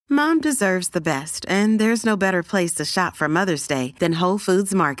Mom deserves the best, and there's no better place to shop for Mother's Day than Whole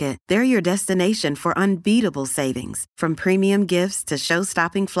Foods Market. They're your destination for unbeatable savings, from premium gifts to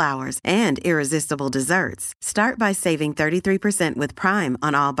show-stopping flowers and irresistible desserts. Start by saving 33% with Prime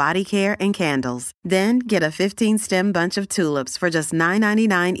on all body care and candles. Then get a 15-stem bunch of tulips for just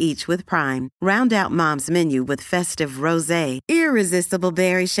 $9.99 each with Prime. Round out Mom's menu with festive rosé, irresistible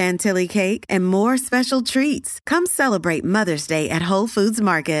berry chantilly cake, and more special treats. Come celebrate Mother's Day at Whole Foods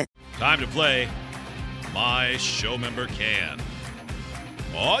Market. Time to play My Show Member Can.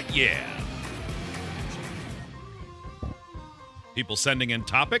 Oh, yeah. People sending in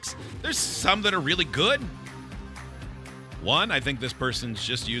topics. There's some that are really good. One, I think this person's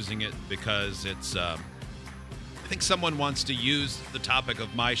just using it because it's, I think someone wants to use the topic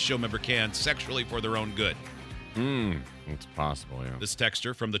of My Show Member Can sexually for their own good. It's possible, yeah. This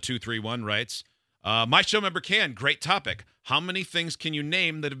texter from the 231 writes, My Show Member Can, great topic. How many things can you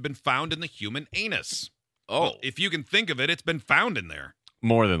name that have been found in the human anus? Oh. Well, if you can think of it, it's been found in there.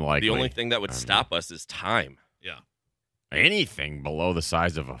 More than likely. The only thing that would stop us is time. Yeah. Anything below the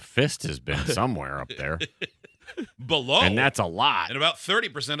size of a fist has been somewhere up there. Below. And that's a lot. And about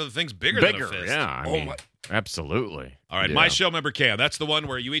 30% of the things bigger than a fist. Yeah. I mean, absolutely. All right, Yeah. My Show Member Can. That's the one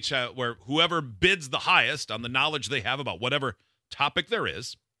where you each have, where whoever bids the highest on the knowledge they have about whatever topic there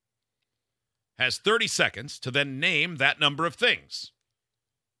is has 30 seconds to then name that number of things.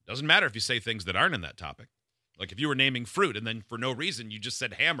 Doesn't matter if you say things that aren't in that topic. Like if you were naming fruit and then for no reason you just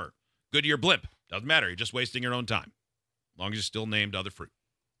said hammer, Goodyear blimp. Doesn't matter. You're just wasting your own time. As long as you still named other fruit.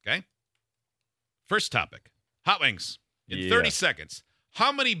 Okay? First topic. Hot wings. In 30 seconds.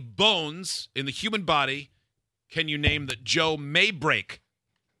 How many bones in the human body can you name that Joe may break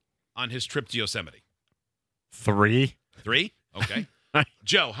on his trip to Yosemite? 3. 3? Okay.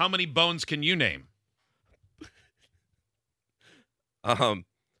 Joe, how many bones can you name? I'm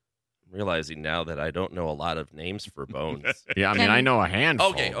realizing now that I don't know a lot of names for bones. Yeah, I mean, I know a handful.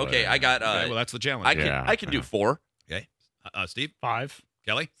 Okay. I got. Okay, well, that's the challenge. I can do 4. Okay. Steve? 5.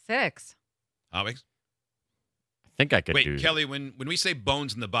 Kelly? 6. Hot wings? I think I could Wait, do. Kelly, when we say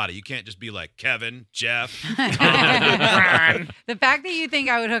bones in the body, you can't just be like Kevin, Jeff. The fact that you think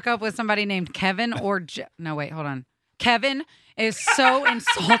I would hook up with somebody named Kevin or no, wait, hold on. Kevin is so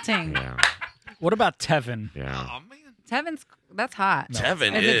insulting. Yeah. What about Tevin? Yeah. Oh, man. Tevin's that's hot.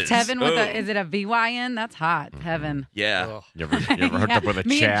 Tevin Is it Tevin with Oh. is it a VYN? That's hot. Tevin. Yeah. You ever hooked up with a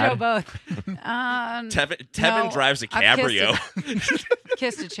Me Chad? and Joe both. Tevin no, drives a I've cabrio.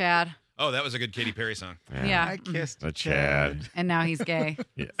 Kissed a Chad. Oh, that was a good Katy Perry song. Yeah. kissed The Chad. And now he's gay.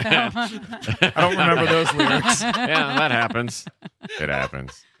 Yeah. I don't remember those lyrics. Yeah, that happens. It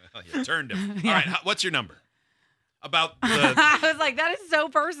happens. Oh, you turned him. All right, what's your number? About the I was like, that is so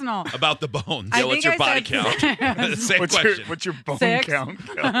personal. about the bones. I what's think your I body said count? Same What's question. your bone 6? count?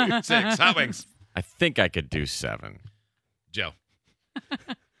 Kelly? 6. Hot wings. I think I could do 7. Joe.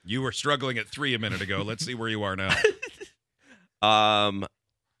 You were struggling at 3 a minute ago. Let's see where you are now.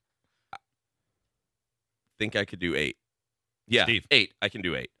 Think I could do 8. Yeah, Steve. 8. I can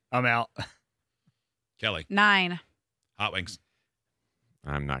do 8. I'm out. Kelly. 9. Hot wings.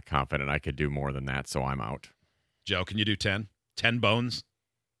 I'm not confident I could do more than that, so I'm out. Joe, can you do 10? 10 bones?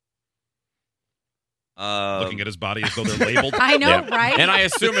 Looking at his body as though they're labeled. I know, Yeah. right? And I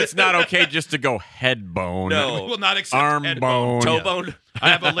assume it's not okay just to go head bone. No. We will not accept Arm head bone. Toe Yeah. bone. I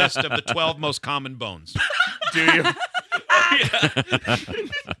have a list of the 12 most common bones. Do you?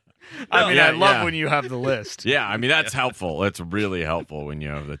 I mean, Yeah, I love yeah. when you have the list. Yeah, I mean, that's helpful. It's really helpful when you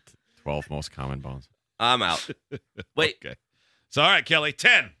have the 12 most common bones. I'm out. Wait. Okay. So, all right, Kelly,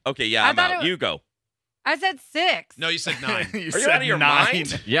 10. Okay, yeah, I I'm thought out. it- You go. I said 6. No, you said 9. You Are you out of your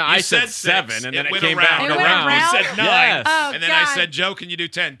mind? Yeah, You I said six. 7, and then it went came around. back It went around. around? You said 9. Yes. Oh, And then I God. said, Joe, can you do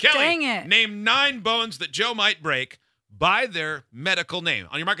 10? Kelly, Dang it. name 9 bones that Joe might break by their medical name.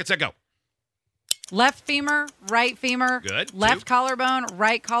 On your mark, set, go. Left femur, right femur. Good. Left 2. collarbone,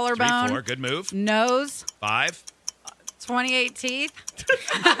 right 3, collarbone. 4. Good move. Nose, 5. 28 teeth.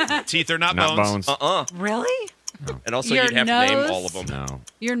 Teeth are not Not bones. bones. Really? And also, Your you'd have to name nose? all of them. No.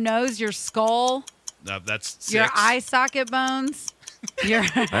 Your nose, your skull, No, that's 6. your eye socket bones, your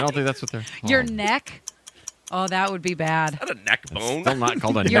I don't think that's what they're called. your neck. Oh, that would be bad. Not a neck bone. Still not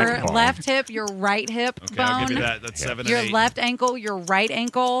called a Your neck bone. left hip, your right hip Okay, bone. I'll give you that. That's 7 Your and 8. left ankle, your right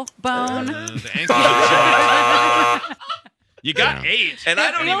ankle bone. The ankle. You got 8. And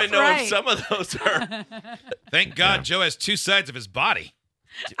I don't feels even know right. if some of those are. Thank God Joe has 2 sides of his body.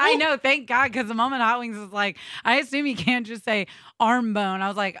 I know, thank God, because the moment Hot Wings was like, I assume you can't just say arm bone. I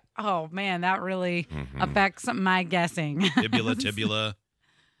was like, oh man, that really affects my guessing. Tibula,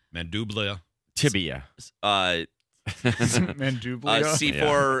 mandibula. Tibia. Mandublia.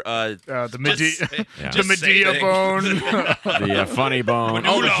 C4. The Medea, Yeah. the Medea bone. The funny bone.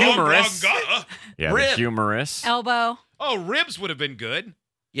 Oh, the humerus. Yeah, Rib. the humerus. Elbow. Oh, ribs would have been good.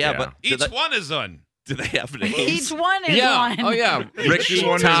 Yeah, Yeah. but Each one is on. do they have names? Each one is Yeah. one. Oh, yeah. Ricky, Each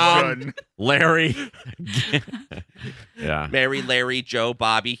one is Tom, one. Larry. Yeah. Mary, Larry, Joe,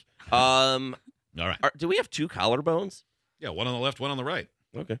 Bobby. All right. Do we have 2 collarbones? Yeah, one on the left, one on the right.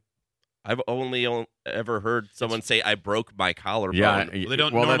 Okay. I've only ever heard someone say I broke my collarbone. Yeah. Well, they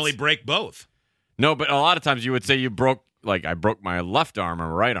don't Well, normally that's- break both. No, but a lot of times you would say you broke, like, I broke my left arm or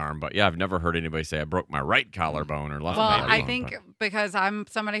right arm. But yeah, I've never heard anybody say I broke my right collarbone or left Well, collarbone. I think because I'm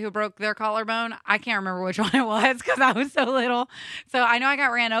somebody who broke their collarbone, I can't remember which one it was because I was so little. So I know I got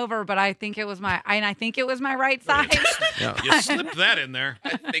ran over, but I think it was my right side. You slipped that in there.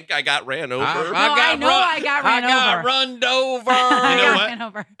 I think I got ran over. I know I got ran over. runned over. I You know got what? ran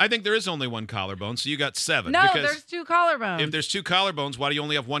over. I think there is only one collarbone, so you got 7. No, because there's 2 collarbones. if there's 2 collarbones, why do you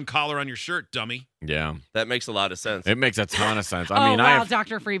only have one collar on your shirt, dummy? Yeah, That makes a lot of sense. it makes a ton of sense. oh, I mean, wow, I have,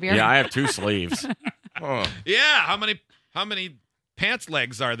 Dr. Freebeer. yeah, I have 2 sleeves. Huh. Yeah, how many pants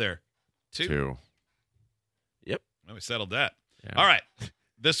legs are there? 2. 2. Well, we settled that. Yeah. All right.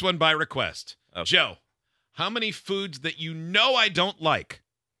 This one by request. Okay. Joe, how many foods that you know I don't like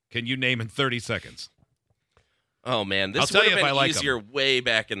can you name in 30 seconds? Oh, man. I'll This tell would you have if I been like 'em. easier way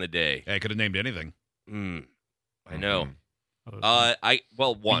back in the day. I could have named anything. I know. Mhm.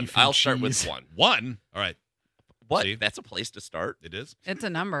 One. Beef and I'll start with cheese. one. One. All right. What? Steve? That's a place to start? It is. It's a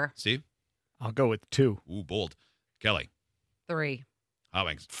number. Steve? I'll go with 2. Ooh, bold. Kelly? 3. Hot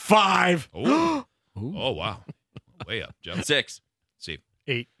wings. 5. Oh, Ooh. oh wow. Way up. Joe? 6. Steve?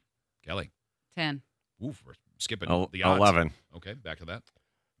 8. Kelly? 10. Ooh, we're skipping Oh, the odds. 11. Okay, back to that.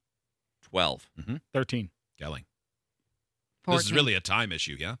 12. 13. Kelly? 14. This is really a time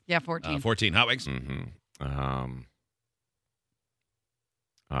issue, yeah? Yeah, 14. 14. Hot wings? Mm-hmm.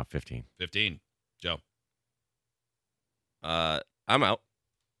 15. 15. Joe? I'm out.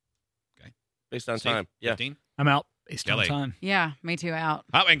 Okay. Based on Steve? time. Yeah. 15? I'm out based Kelly. on time. Yeah, me too, out.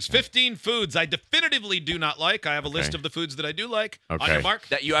 Hot wings. 15 foods I definitively do not like. I have a list Okay. of the foods that I do like. On Okay. your mark.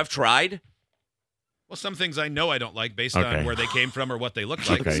 That you have tried? Well, some things I know I don't like based Okay. on where they came from or what they look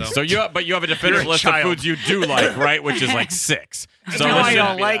like. Okay, So, so you have a definitive You're a list of child. foods you do like, right? Which is like 6. So No, this I shouldn't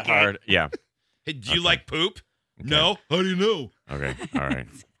don't be like that hard. Yeah. hey, do you Okay. like poop? Okay. No. How do you know? Okay. All right.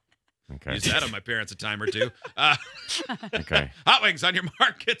 Okay. You sat on my parents a time or two. Okay. Hot wings on your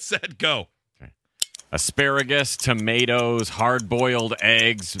mark. Get set. Go. Asparagus, tomatoes, hard-boiled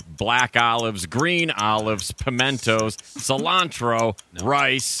eggs, black olives, green olives, pimentos, cilantro,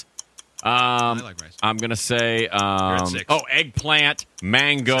 rice. I like rice. I'm gonna say at 6. eggplant,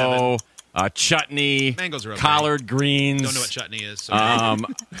 mango, chutney, Mangoes are okay. collard greens. Don't know what chutney is. So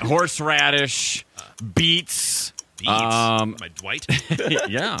Horseradish, beets. beets. My Dwight.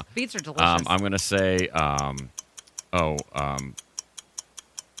 Yeah. Beets are delicious. I'm gonna say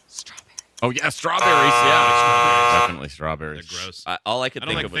Strawberry. oh yeah, strawberries. Yeah, definitely strawberries. They're gross. All I could I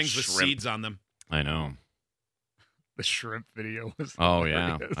don't think like of was things with shrimp. seeds on them. I know. The shrimp video was Oh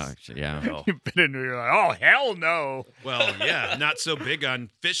yeah. hilarious. Actually, yeah. Oh. You bit into it, you're like, oh, hell no. Well, yeah, not so big on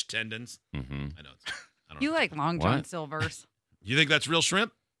fish tendons. Mm-hmm. I know. I don't You know. like Long John What? Silver's? You think that's real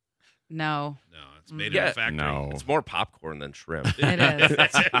shrimp? No, No, it's made in Yeah, a factory. No. It's more popcorn than shrimp. it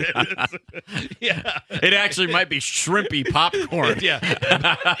is. Yeah. It actually might be shrimpy popcorn. Yeah.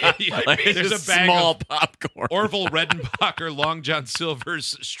 Like, it's There's just a bag small of popcorn. Orville Redenbacher Long John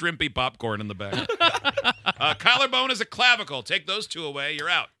Silver's shrimpy popcorn in the bag. Collarbone is a clavicle. Take those 2 away. You're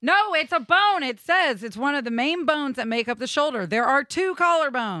out. No, it's a bone. It says it's one of the main bones that make up the shoulder. There are 2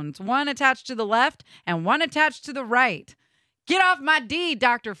 collarbones, one attached to the left and one attached to the right. Get off my D,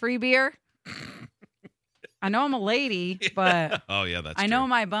 Dr. Freebeer. I know I'm a lady, but Oh, yeah, that's I true. know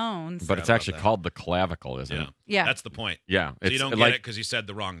my bones. But it's about actually that. called the clavicle, isn't Yeah. it? Yeah. That's the point. Yeah. So It's you don't like, get it because you said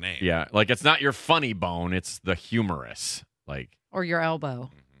the wrong name. yeah, like it's not your funny bone, it's the humerus. Like Or your elbow.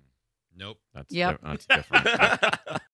 Nope. that's Yep. that's different.